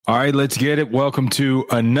All right, let's get it. Welcome to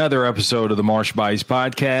another episode of the Marsh Bice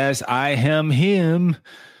podcast. I am him.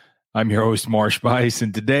 I'm your host, Marsh Bice.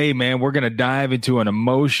 And today, man, we're going to dive into an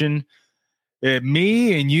emotion that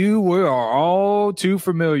me and you, we are all too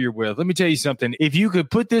familiar with. Let me tell you something. If you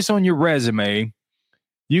could put this on your resume,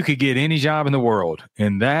 you could get any job in the world.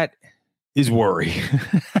 And that is worry.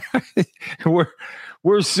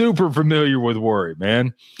 We're super familiar with worry,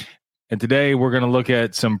 man. And today we're going to look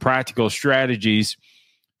at some practical strategies,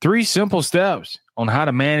 3 simple steps on how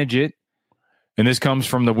to manage it. And this comes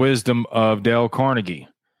from the wisdom of Dale Carnegie.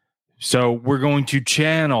 So we're going to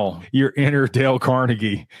channel your inner Dale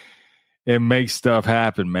Carnegie and make stuff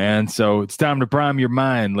happen, man. So it's time to prime your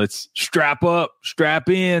mind. Let's strap up, strap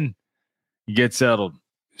in, get settled.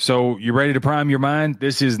 So you ready to prime your mind?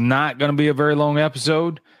 This is not going to be a very long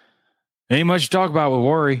episode. Ain't much to talk about with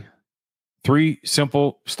worry. 3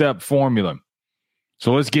 simple step formula.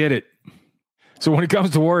 So let's get it. So when it comes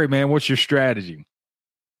to worry, man, what's your strategy?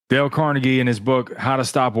 Dale Carnegie in his book, How to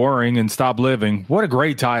Stop Worrying and Stop Living. What a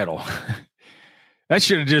great title. That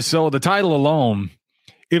should have just sold the title alone.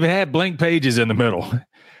 If it had blank pages in the middle,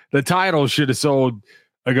 the title should have sold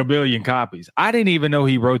like a billion copies. I didn't even know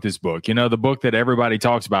he wrote this book. You know, the book that everybody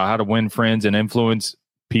talks about, how to win friends and influence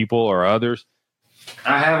people or others.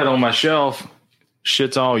 I have it on my shelf.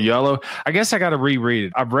 Shit's all yellow. I guess I got to reread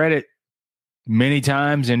it. I've read it many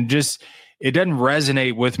times and just it doesn't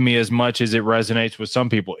resonate with me as much as it resonates with some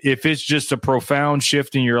people. If it's just a profound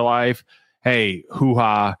shift in your life, hey,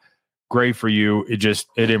 hoo-ha, great for you. It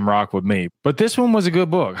didn't rock with me. But this one was a good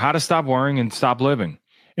book, How to Stop Worrying and Stop Living.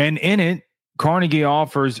 And in it, Carnegie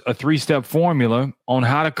offers a 3-step formula on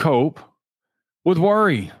how to cope with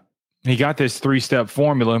worry. He got this 3-step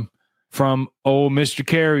formula from old Mr.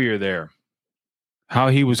 Carrier there. How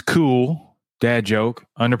he was cool, dad joke,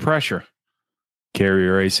 under pressure.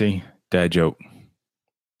 Carrier AC, dad joke.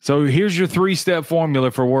 So here's your 3-step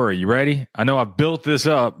formula for worry. You ready? I know I built this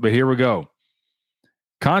up, but here we go.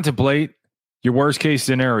 Contemplate your worst case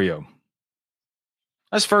scenario.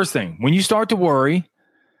 That's the first thing. When you start to worry,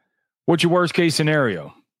 what's your worst case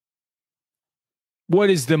scenario? What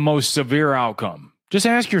is the most severe outcome? Just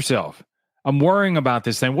ask yourself, I'm worrying about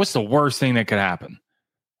this thing. What's the worst thing that could happen?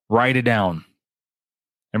 Write it down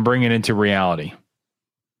and bring it into reality.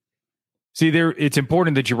 See, it's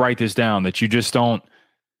important that you write this down, that you just don't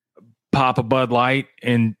pop a Bud Light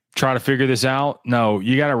and try to figure this out. No,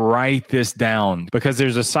 you got to write this down because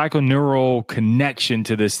there's a psychoneural connection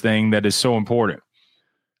to this thing that is so important.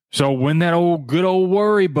 So when that good old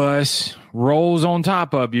worry bus rolls on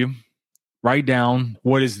top of you, write down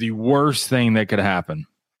what is the worst thing that could happen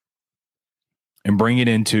and bring it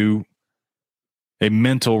into a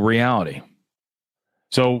mental reality.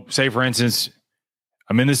 So say, for instance,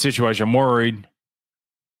 I'm in this situation. I'm worried.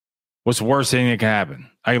 What's the worst thing that can happen?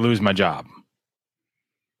 I could lose my job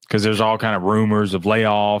because there's all kind of rumors of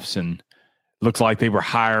layoffs and looks like they were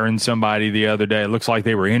hiring somebody the other day. It looks like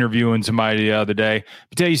they were interviewing somebody the other day.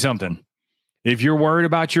 But tell you something. If you're worried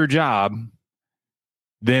about your job,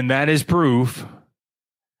 then that is proof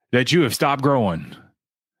that you have stopped growing.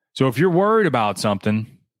 So if you're worried about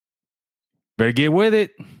something, better get with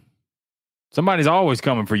it. Somebody's always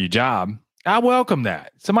coming for your job. I welcome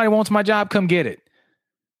that. Somebody wants my job, come get it.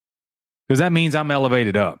 Because that means I'm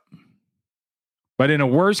elevated up. But in a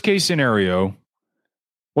worst case scenario,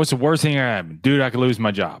 what's the worst thing that can happen? Dude, I could lose my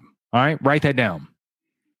job. All right, write that down.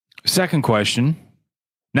 Second question.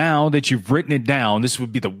 Now that you've written it down, this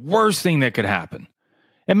would be the worst thing that could happen.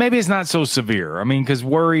 And maybe it's not so severe. I mean, because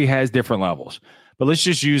worry has different levels. But let's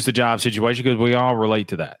just use the job situation because we all relate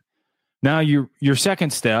to that. Now, your second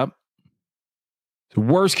step, the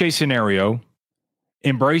worst case scenario,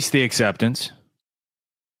 embrace the acceptance,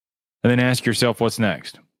 and then ask yourself what's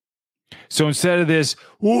next. So instead of this,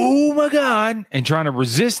 oh my God, and trying to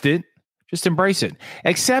resist it, just embrace it.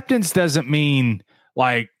 Acceptance doesn't mean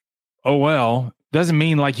like, oh well, doesn't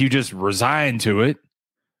mean like you just resign to it.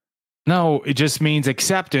 No, it just means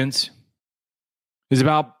acceptance is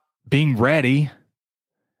about being ready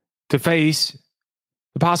to face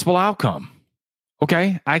the possible outcome.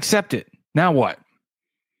 Okay, I accept it. Now what?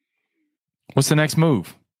 What's the next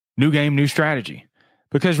move? New game, new strategy.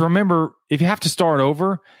 Because remember, if you have to start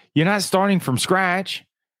over, you're not starting from scratch.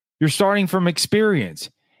 You're starting from experience.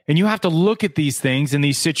 And you have to look at these things in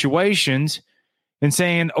these situations and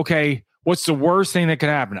saying, okay, what's the worst thing that could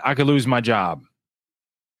happen? I could lose my job.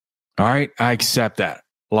 All right, I accept that.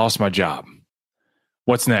 Lost my job.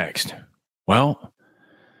 What's next? Well,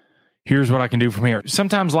 here's what I can do from here.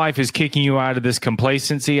 Sometimes life is kicking you out of this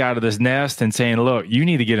complacency, out of this nest and saying, look, you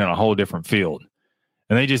need to get in a whole different field.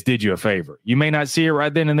 And they just did you a favor. You may not see it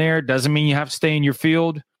right then and there. Doesn't mean you have to stay in your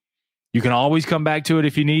field. You can always come back to it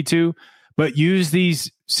if you need to, but use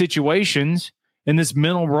these situations in this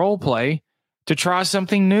mental role play to try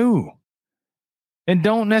something new. And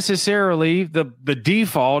don't necessarily, the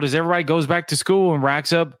default is everybody goes back to school and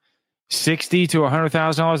racks up $60,000 to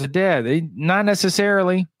 $100,000 a day. Not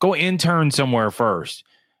necessarily. Go intern somewhere first.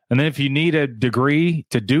 And then if you need a degree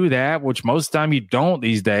to do that, which most of the time you don't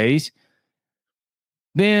these days,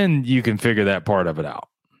 then you can figure that part of it out.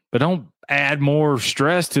 But don't add more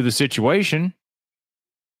stress to the situation.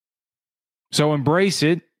 So embrace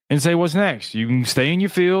it and say, what's next? You can stay in your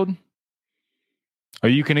field, or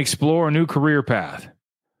you can explore a new career path,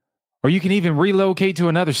 or you can even relocate to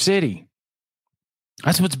another city.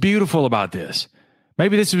 That's what's beautiful about this.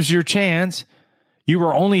 Maybe this was your chance. You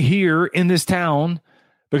were only here in this town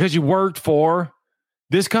because you worked for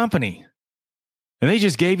this company, and they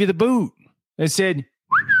just gave you the boot. They said,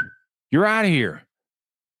 you're out of here.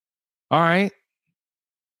 All right,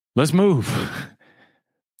 let's move.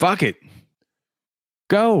 Fuck it.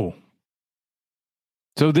 Go.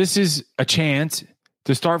 So this is a chance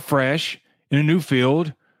to start fresh in a new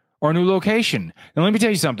field or a new location. And let me tell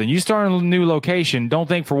you something. You start in a new location, don't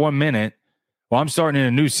think for 1 minute, well, I'm starting in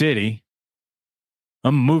a new city.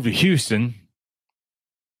 I'm going to move to Houston,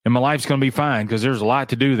 and my life's going to be fine because there's a lot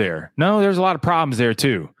to do there. No, there's a lot of problems there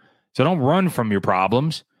too. So don't run from your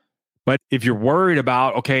problems. But if you're worried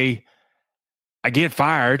about, okay, I get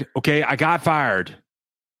fired. Okay, I got fired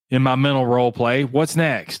in my mental role play. What's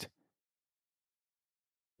next?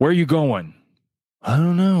 Where are you going? I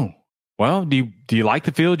don't know. Well, do you like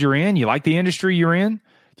the field you're in? You like the industry you're in?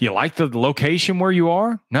 Do you like the location where you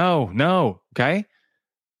are? No. Okay.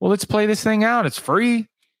 Well, let's play this thing out. It's free.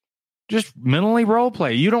 Just mentally role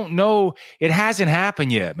play. You don't know. It hasn't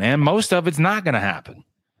happened yet, man. Most of it's not going to happen.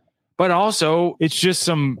 But also, it's just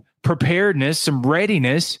some preparedness, some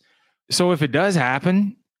readiness. So if it does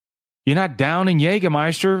happen, you're not down in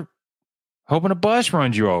Jägermeister hoping a bus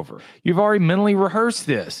runs you over. You've already mentally rehearsed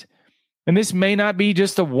this. And this may not be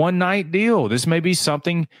just a one-night deal. This may be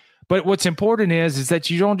something. But what's important is that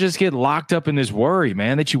you don't just get locked up in this worry,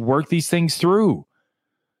 man, that you work these things through.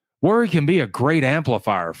 Worry can be a great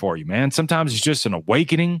amplifier for you, man. Sometimes it's just an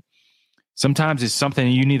awakening. Sometimes it's something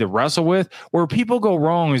you need to wrestle with. Where people go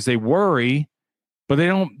wrong is they worry, but they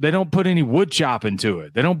don't put any wood chop into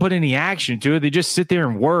it. They don't put any action to it. They just sit there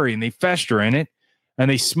and worry, and they fester in it,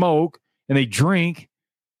 and they smoke, and they drink,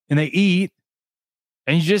 and they eat,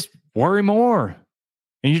 and you just worry more.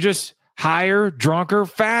 And you're just higher, drunker,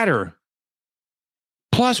 fatter,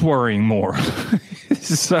 plus worrying more.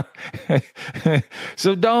 So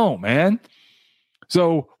don't, man.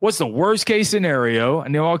 So what's the worst case scenario? I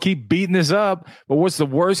know I'll keep beating this up, but what's the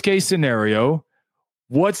worst case scenario?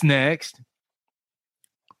 What's next?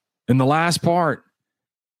 And the last part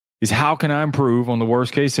is, how can I improve on the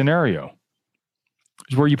worst case scenario?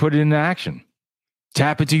 Is where you put it into action.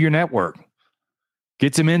 Tap into your network.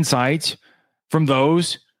 Get some insights from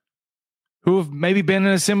those who have maybe been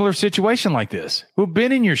in a similar situation like this, who have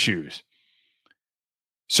been in your shoes.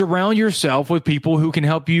 Surround yourself with people who can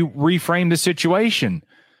help you reframe the situation.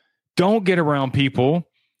 Don't get around people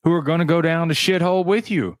who are going to go down the shithole with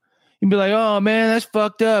you. You'd be like, oh, man, that's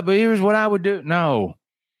fucked up, but here's what I would do. No.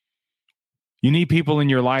 You need people in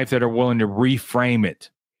your life that are willing to reframe it.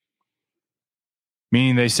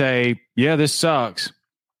 Meaning they say, yeah, this sucks,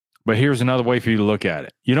 but here's another way for you to look at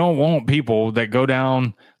it. You don't want people that go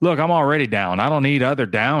down, look, I'm already down. I don't need other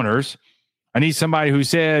downers. I need somebody who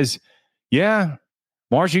says, yeah,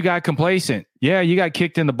 Marsh, you got complacent. Yeah, you got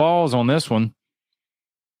kicked in the balls on this one.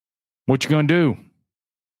 What you going to do?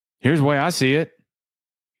 Here's the way I see it.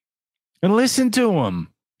 And listen to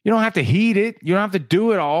them. You don't have to heed it. You don't have to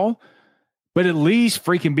do it all, but at least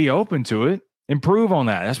freaking be open to it. Improve on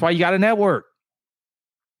that. That's why you got a network.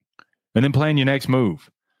 And then plan your next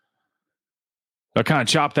move. I kind of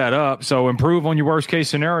chop that up. So improve on your worst case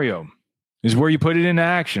scenario is where you put it into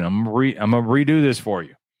action. I'm going to redo this for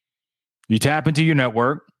you. You tap into your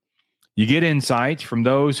network. You get insights from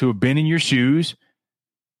those who have been in your shoes.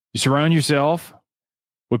 You surround yourself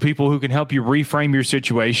with people who can help you reframe your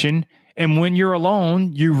situation. And when you're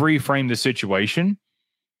alone, you reframe the situation.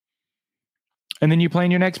 And then you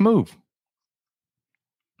plan your next move.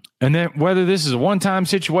 And then whether this is a one-time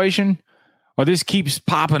situation or this keeps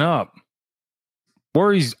popping up,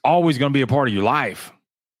 worry's always going to be a part of your life.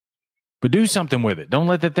 But do something with it. Don't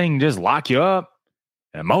let the thing just lock you up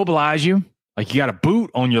and immobilize you like you got a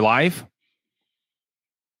boot on your life.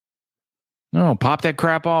 No, pop that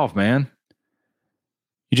crap off, man.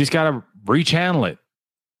 You just got to rechannel it.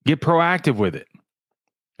 Get proactive with it.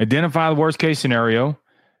 Identify the worst case scenario.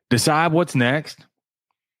 Decide what's next.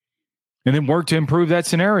 And then work to improve that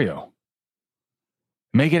scenario.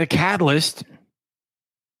 Make it a catalyst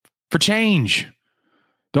for change.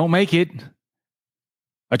 Don't make it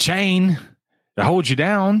a chain that holds you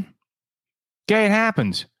down. Okay, it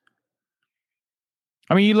happens.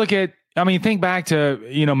 I mean, think back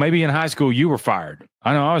to, maybe in high school you were fired.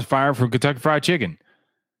 I know I was fired from Kentucky Fried Chicken.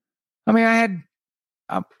 I mean,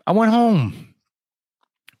 I went home.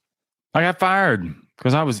 I got fired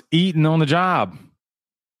because I was eating on the job.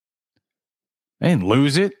 I didn't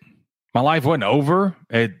lose it. My life wasn't over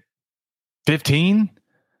at 15.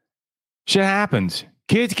 Shit happens.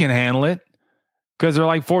 Kids can handle it because they're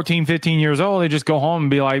like 14, 15 years old. They just go home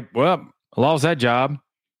and be like, well, I lost that job.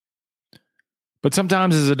 But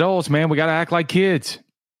sometimes as adults, man, we got to act like kids.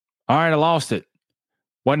 All right, I lost it.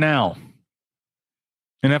 What now?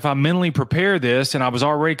 And if I mentally prepare this and I was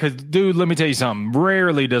already, because dude, let me tell you something.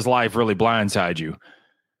 Rarely does life really blindside you.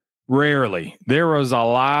 Rarely. There was a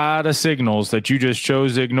lot of signals that you just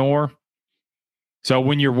chose to ignore. So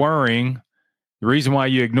when you're worrying, the reason why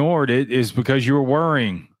you ignored it is because you were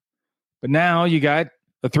worrying. But now you got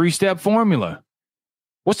a 3-step formula.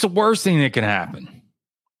 What's the worst thing that can happen?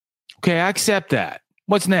 Okay, I accept that.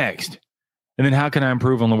 What's next? And then how can I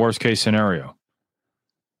improve on the worst case scenario?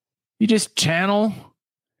 You just channel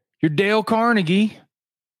your Dale Carnegie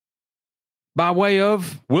by way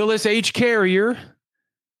of Willis H. Carrier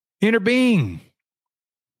inner being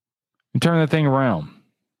and turn that thing around.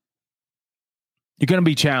 You're going to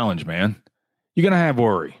be challenged, man. You're going to have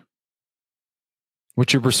worry.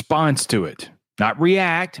 What's your response to it? Not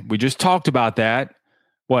react. We just talked about that.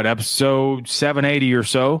 Episode 780 or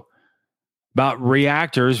so, about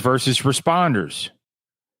reactors versus responders.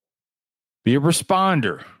 Be a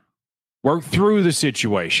responder. Work through the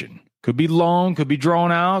situation. Could be long, could be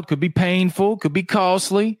drawn out, could be painful, could be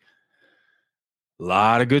costly. A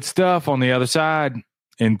lot of good stuff on the other side.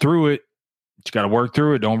 And through it, you got to work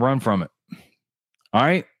through it. Don't run from it. All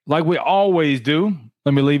right? Like we always do,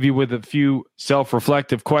 let me leave you with a few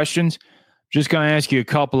self-reflective questions. Just going to ask you a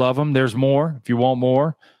couple of them. There's more. If you want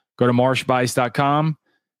more, go to marshbuice.com,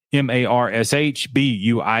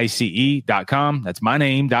 marshbuice.com. That's my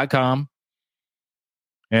name.com.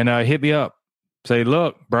 And hit me up. Say,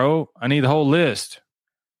 look, bro, I need the whole list.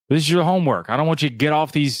 This is your homework. I don't want you to get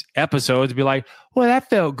off these episodes and be like, well, that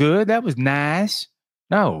felt good. That was nice.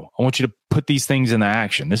 No, I want you to put these things into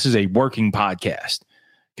action. This is a working podcast.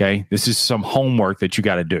 Okay. This is some homework that you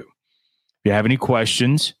got to do. If you have any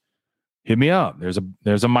questions, hit me up.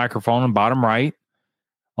 There's a microphone on the bottom right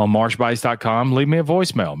on marshbuice.com. Leave me a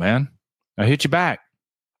voicemail, man. I'll hit you back.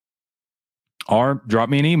 Or drop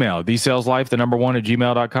me an email,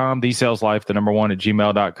 thesaleslife1@gmail.com,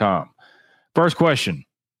 thesaleslife1@gmail.com. First question.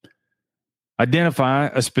 Identify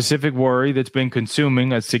a specific worry that's been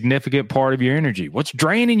consuming a significant part of your energy. What's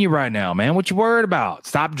draining you right now, man? What you worried about?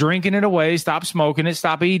 Stop drinking it away. Stop smoking it.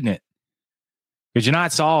 Stop eating it. Because you're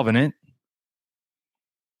not solving it.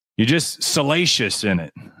 You're just salacious in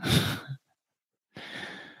it.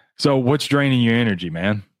 So what's draining your energy,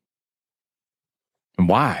 man? And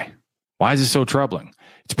why? Why is it so troubling?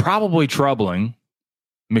 It's probably troubling.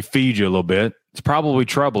 Let me feed you a little bit. It's probably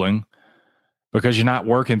troubling because you're not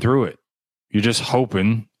working through it. You're just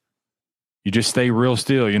hoping. You just stay real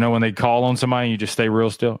still. You know, when they call on somebody, you just stay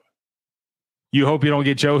real still. You hope you don't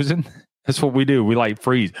get chosen. That's what we do. We like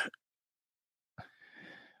freeze.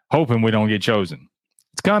 Hoping we don't get chosen.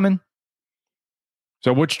 It's coming.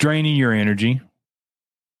 So what's draining your energy?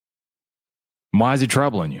 Why is it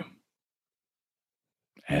troubling you?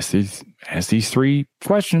 Ask these 3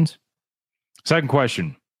 questions. Second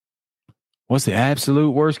question. What's the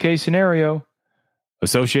absolute worst case scenario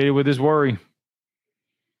associated with this worry?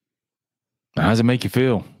 How does it make you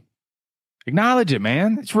feel? Acknowledge it,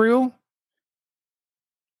 man. It's real.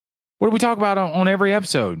 What do we talk about on every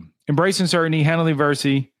episode? Embrace uncertainty, handle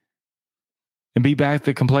adversity, and beat back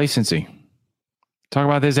the complacency. Talk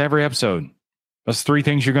about this every episode. That's 3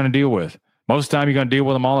 things you're going to deal with. Most of the time, you're going to deal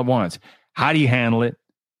with them all at once. How do you handle it?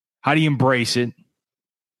 How do you embrace it?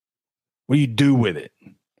 What do you do with it?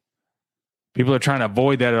 People are trying to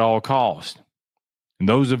avoid that at all costs. And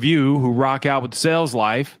those of you who rock out with the sales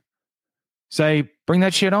life say, bring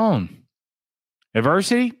that shit on.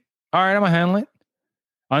 Adversity? All right, I'm going to handle it.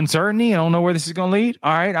 Uncertainty? I don't know where this is going to lead.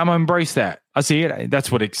 All right, I'm going to embrace that. I see it.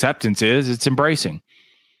 That's what acceptance is. It's embracing.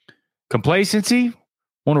 Complacency?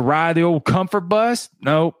 Want to ride the old comfort bus?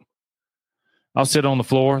 Nope. I'll sit on the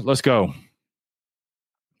floor. Let's go.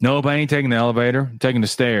 Nope, I ain't taking the elevator. I'm taking the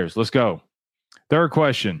stairs. Let's go. Third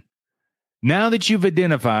question. Now that you've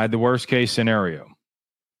identified the worst case scenario,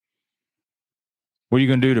 what are you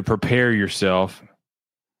going to do to prepare yourself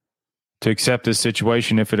to accept this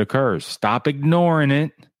situation if it occurs? Stop ignoring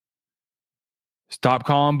it. Stop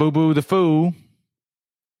calling boo-boo the fool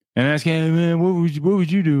and ask, hey, man, what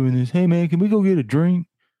would you do in this? Hey, man, can we go get a drink?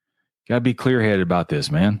 Got to be clear-headed about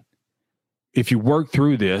this, man. If you work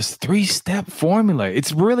through this 3-step formula,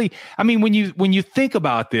 it's really, I mean, when you think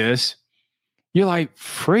about this, you're like,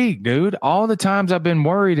 freak, dude, all the times I've been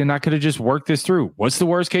worried and I could have just worked this through. What's the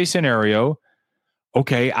worst case scenario?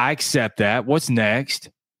 Okay, I accept that. What's next?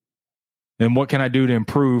 Then what can I do to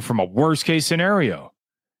improve from a worst case scenario?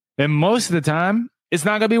 And most of the time, it's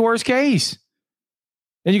not going to be worst case.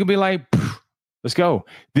 And you can be like, let's go.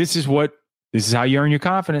 This is how you earn your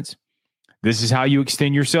confidence. This is how you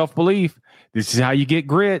extend your self-belief. This is how you get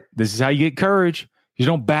grit. This is how you get courage. You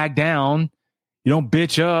don't back down. You don't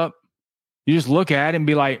bitch up. You just look at it and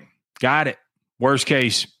be like, got it. Worst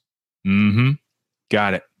case.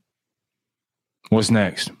 Got it. What's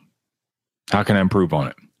next? How can I improve on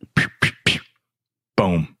it?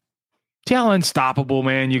 Boom. See how unstoppable,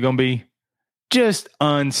 man, you're going to be? Just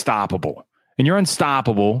unstoppable. And you're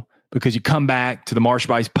unstoppable because you come back to the Marsh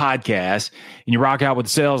Bites podcast and you rock out with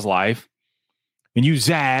Sales Life and you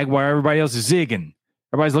zag while everybody else is zigging.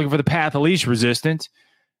 Everybody's looking for the path of least resistance.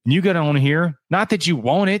 And you get on here, not that you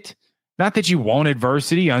want it, not that you want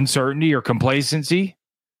adversity, uncertainty, or complacency,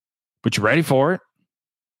 but you're ready for it.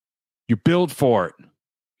 You're built for it. And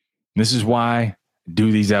this is why I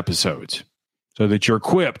do these episodes, so that you're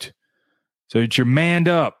equipped, so that you're manned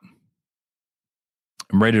up.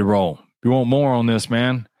 I'm ready to roll. If you want more on this,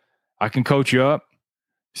 man, I can coach you up.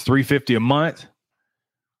 It's $350 a month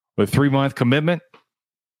with a 3-month commitment.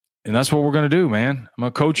 And that's what we're going to do, man. I'm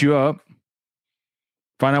going to coach you up,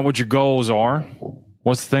 find out what your goals are.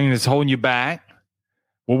 What's the thing that's holding you back?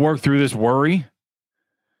 We'll work through this worry.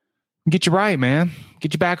 Get you right, man.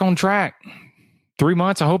 Get you back on track. 3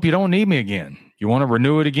 months, I hope you don't need me again. You want to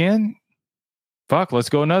renew it again? Fuck, let's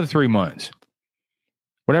go another 3 months.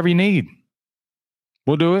 Whatever you need.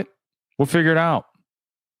 We'll do it. We'll figure it out.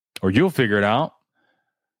 Or you'll figure it out.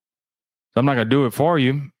 I'm not going to do it for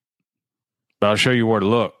you, but I'll show you where to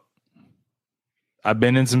look. I've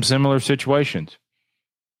been in some similar situations,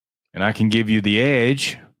 and I can give you the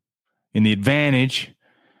edge and the advantage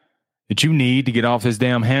that you need to get off this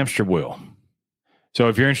damn hamster wheel. So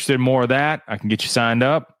if you're interested in more of that, I can get you signed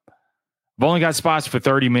up. I've only got spots for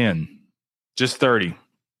 30 men, just 30.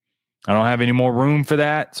 I don't have any more room for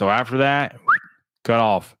that. So after that, cut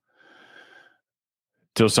off.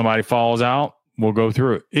 Till somebody falls out, we'll go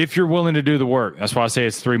through it. If you're willing to do the work, that's why I say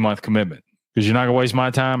it's a 3-month commitment, because you're not going to waste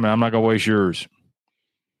my time and I'm not going to waste yours.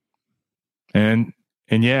 And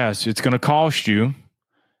yes, it's going to cost you,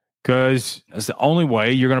 because that's the only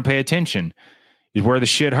way you're going to pay attention, is where the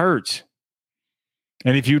shit hurts.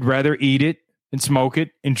 And if you'd rather eat it and smoke it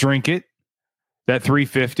and drink it, that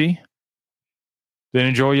 $350, then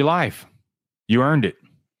enjoy your life. You earned it.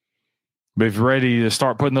 But if you're ready to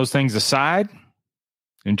start putting those things aside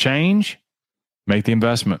and change, make the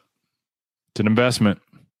investment. It's an investment.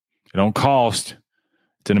 It don't cost.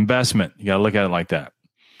 It's an investment. You got to look at it like that.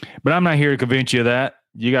 But I'm not here to convince you of that.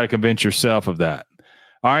 You got to convince yourself of that.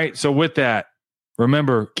 All right. So with that,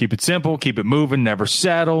 remember, keep it simple, keep it moving, never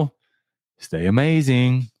settle. Stay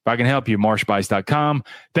amazing. If I can help you, marshbites.com.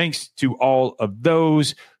 Thanks to all of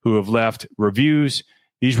those who have left reviews.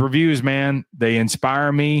 These reviews, man, they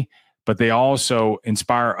inspire me, but they also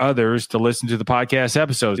inspire others to listen to the podcast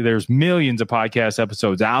episodes. There's millions of podcast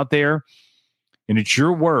episodes out there, and it's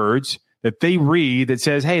your words that they read that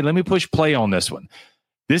says, hey, let me push play on this one.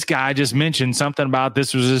 This guy just mentioned something about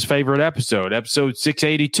this was his favorite episode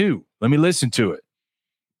 682. Let me listen to it.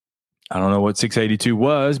 I don't know what 682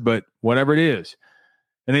 was, but whatever it is.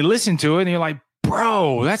 And they listen to it and you're like,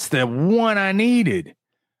 bro, that's the one I needed.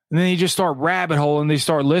 And then you just start rabbit hole and they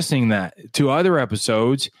start listening that to other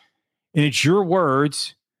episodes. And it's your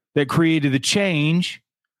words that created the change,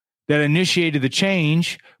 that initiated the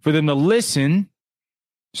change for them to listen,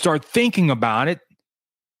 start thinking about it,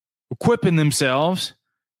 equipping themselves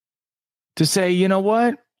to say, you know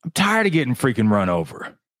what? I'm tired of getting freaking run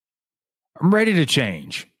over. I'm ready to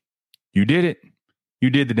change. You did it. You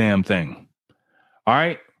did the damn thing. All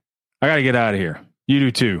right. I got to get out of here. You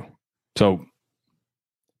do too. So,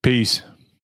 peace.